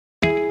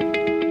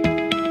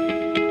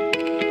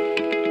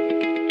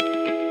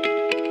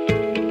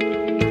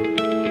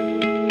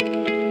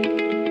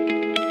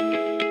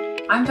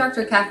I'm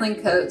Dr.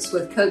 Kathleen Coates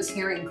with Coates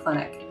Hearing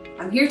Clinic.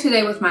 I'm here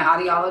today with my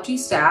audiology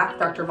staff,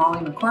 Dr. Molly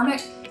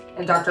McCormick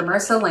and Dr.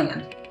 Marissa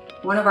Land.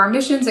 One of our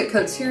missions at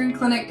Coates Hearing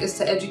Clinic is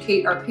to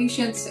educate our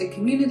patients and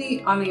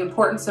community on the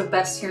importance of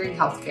best hearing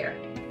healthcare.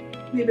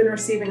 We've been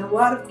receiving a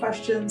lot of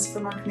questions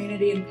from our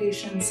community and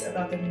patients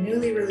about the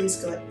newly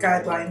released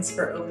guidelines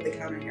for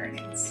over-the-counter hearing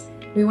aids.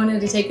 We wanted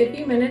to take a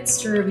few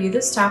minutes to review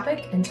this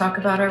topic and talk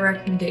about our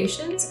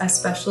recommendations as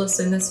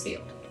specialists in this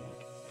field.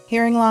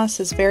 Hearing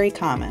loss is very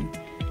common.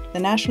 The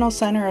National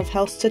Center of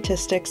Health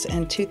Statistics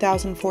in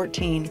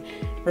 2014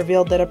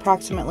 revealed that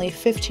approximately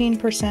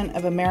 15%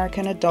 of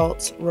American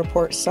adults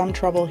report some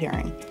trouble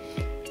hearing.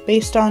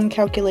 Based on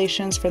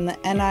calculations from the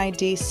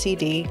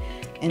NIDCD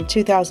in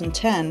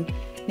 2010,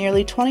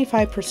 nearly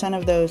 25%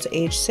 of those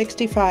aged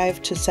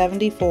 65 to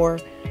 74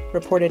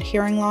 reported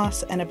hearing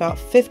loss, and about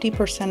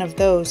 50% of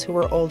those who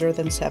were older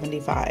than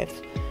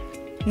 75.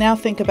 Now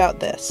think about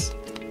this.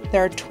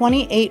 There are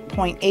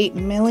 28.8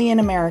 million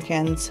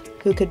Americans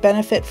who could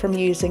benefit from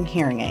using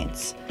hearing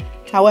aids.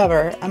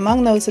 However,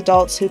 among those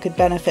adults who could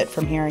benefit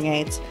from hearing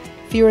aids,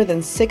 fewer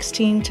than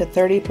 16 to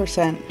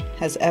 30%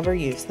 has ever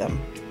used them.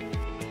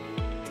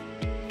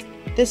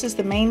 This is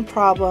the main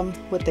problem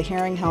with the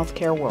hearing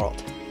healthcare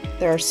world.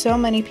 There are so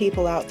many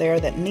people out there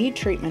that need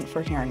treatment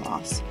for hearing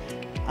loss.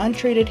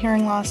 Untreated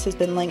hearing loss has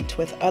been linked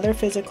with other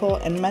physical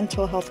and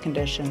mental health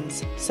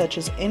conditions, such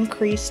as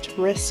increased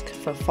risk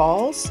for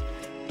falls,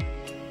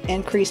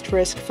 increased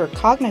risk for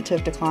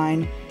cognitive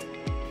decline,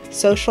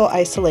 social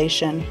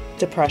isolation,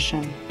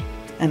 depression,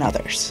 and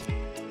others.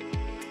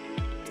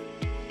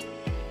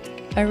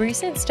 A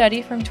recent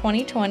study from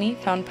 2020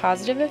 found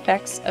positive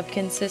effects of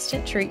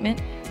consistent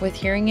treatment with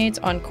hearing aids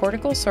on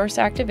cortical source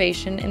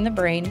activation in the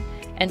brain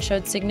and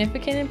showed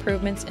significant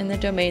improvements in the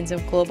domains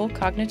of global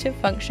cognitive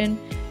function,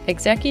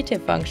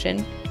 executive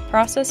function,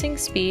 processing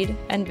speed,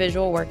 and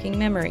visual working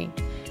memory.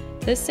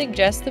 This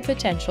suggests the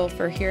potential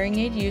for hearing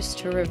aid use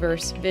to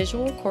reverse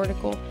visual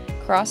cortical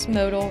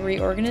cross-modal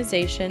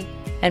reorganization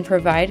and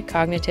provide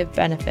cognitive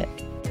benefit.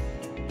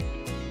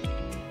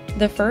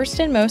 The first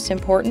and most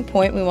important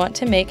point we want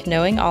to make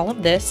knowing all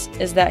of this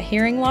is that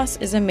hearing loss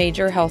is a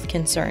major health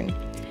concern.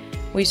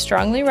 We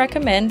strongly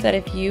recommend that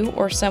if you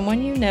or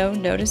someone you know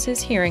notices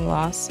hearing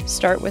loss,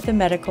 start with a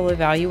medical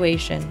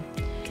evaluation.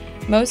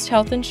 Most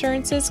health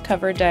insurances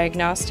cover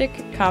diagnostic,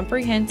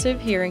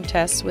 comprehensive hearing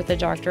tests with a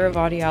doctor of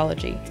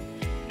audiology.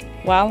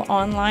 While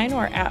online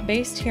or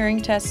app-based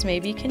hearing tests may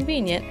be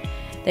convenient,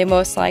 they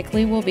most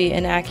likely will be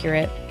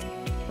inaccurate.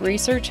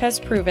 Research has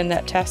proven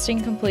that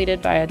testing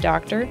completed by a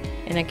doctor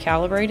in a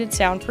calibrated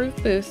soundproof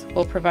booth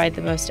will provide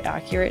the most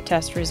accurate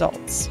test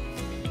results.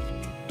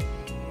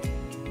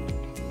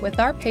 With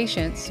our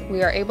patients,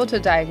 we are able to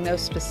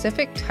diagnose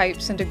specific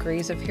types and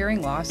degrees of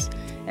hearing loss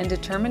and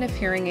determine if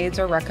hearing aids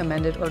are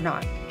recommended or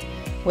not.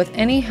 With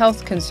any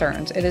health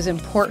concerns, it is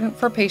important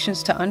for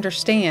patients to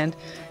understand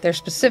their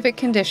specific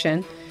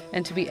condition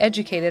and to be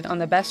educated on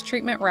the best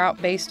treatment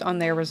route based on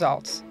their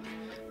results.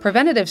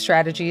 Preventative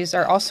strategies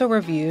are also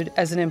reviewed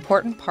as an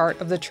important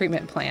part of the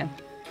treatment plan.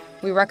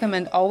 We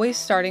recommend always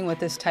starting with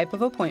this type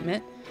of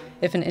appointment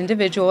if an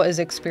individual is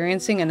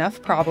experiencing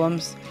enough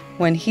problems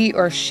when he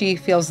or she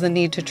feels the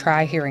need to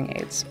try hearing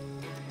aids.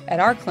 At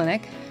our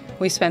clinic,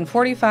 we spend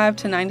 45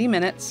 to 90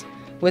 minutes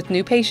with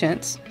new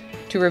patients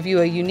to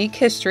review a unique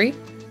history,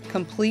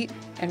 complete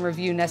and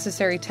review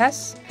necessary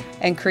tests,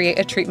 and create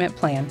a treatment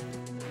plan.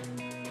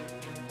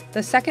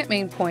 The second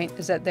main point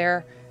is that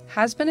there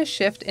has been a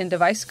shift in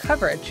device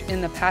coverage in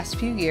the past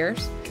few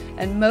years,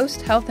 and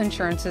most health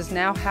insurances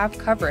now have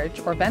coverage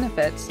or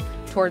benefits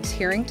towards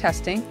hearing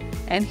testing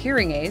and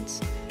hearing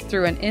aids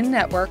through an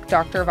in-network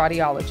doctor of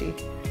audiology.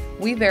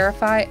 We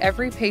verify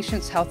every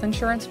patient's health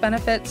insurance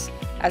benefits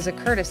as a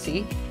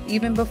courtesy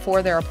even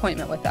before their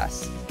appointment with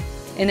us.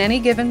 In any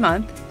given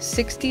month,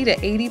 60 to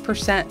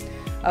 80%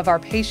 of our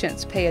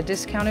patients pay a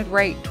discounted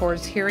rate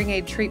towards hearing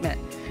aid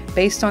treatment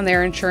based on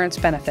their insurance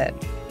benefit.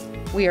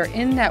 We are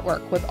in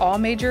network with all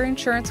major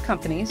insurance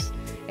companies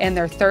and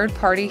their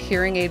third-party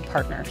hearing aid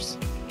partners.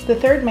 The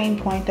third main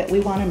point that we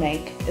want to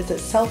make is that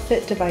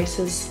self-fit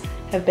devices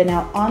have been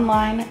out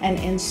online and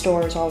in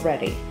stores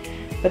already,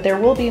 but there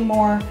will be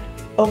more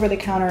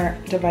over-the-counter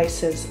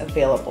devices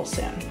available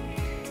soon.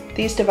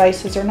 These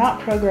devices are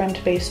not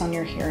programmed based on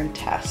your hearing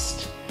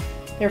test.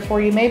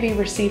 Therefore, you may be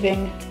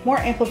receiving more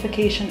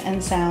amplification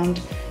and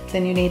sound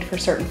than you need for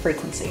certain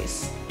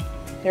frequencies.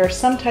 There are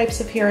some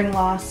types of hearing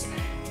loss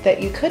that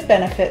you could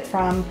benefit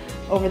from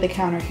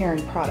over-the-counter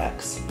hearing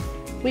products.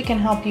 We can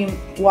help you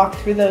walk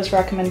through those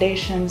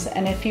recommendations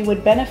and if you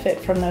would benefit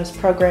from those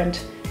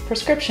programmed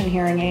prescription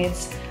hearing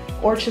aids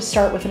or to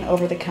start with an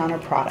over-the-counter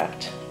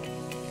product.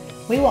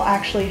 We will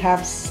actually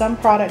have some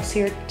products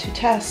here to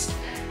test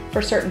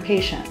for certain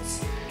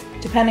patients.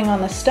 Depending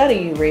on the study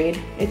you read,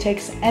 it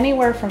takes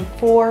anywhere from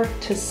 4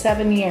 to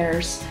 7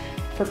 years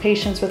for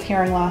patients with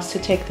hearing loss to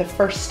take the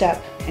first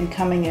step in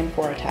coming in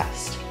for a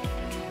test.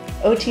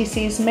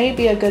 OTCs may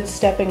be a good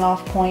stepping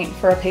off point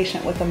for a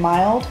patient with a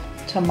mild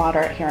to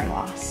moderate hearing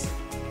loss.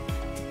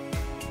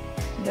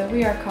 The Though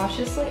we are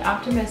cautiously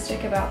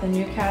optimistic about the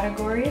new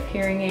category of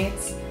hearing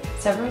aids,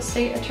 several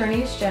state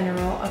attorneys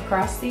general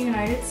across the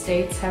United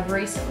States have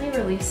recently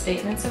released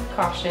statements of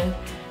caution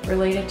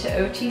related to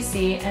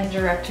OTC and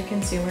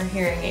direct-to-consumer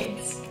hearing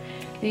aids.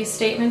 These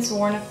statements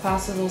warn of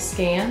possible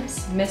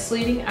scams,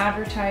 misleading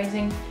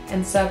advertising,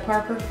 and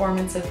subpar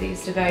performance of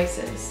these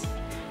devices.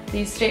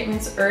 These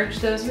statements urge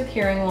those with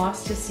hearing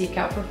loss to seek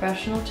out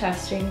professional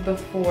testing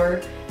before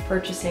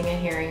purchasing a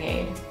hearing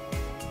aid.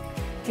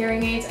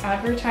 Hearing aids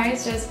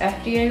advertised as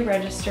FDA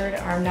registered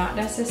are not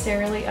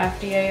necessarily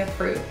FDA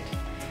approved.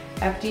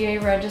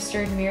 FDA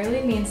registered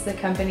merely means the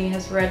company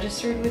has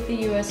registered with the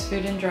U.S.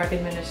 Food and Drug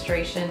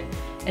Administration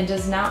and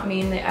does not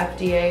mean the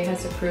FDA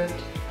has approved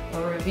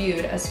or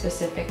reviewed a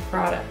specific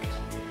product.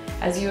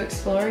 As you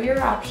explore your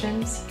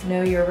options,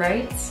 know your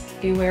rights,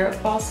 beware of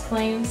false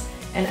claims,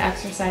 and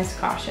exercise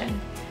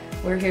caution.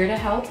 We're here to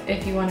help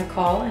if you want to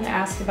call and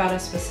ask about a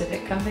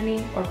specific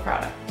company or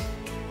product.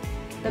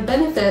 The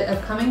benefit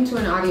of coming to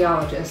an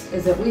audiologist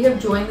is that we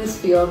have joined this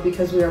field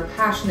because we are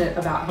passionate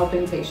about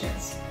helping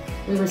patients.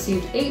 We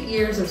received 8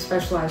 years of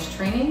specialized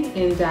training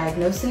in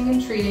diagnosing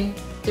and treating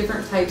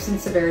different types and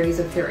severities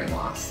of hearing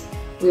loss.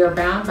 We are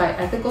bound by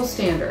ethical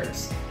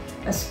standards,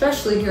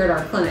 especially here at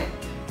our clinic.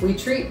 We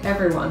treat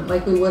everyone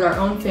like we would our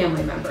own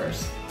family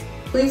members.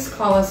 Please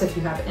call us if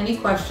you have any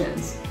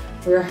questions.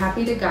 We are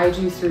happy to guide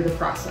you through the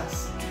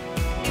process.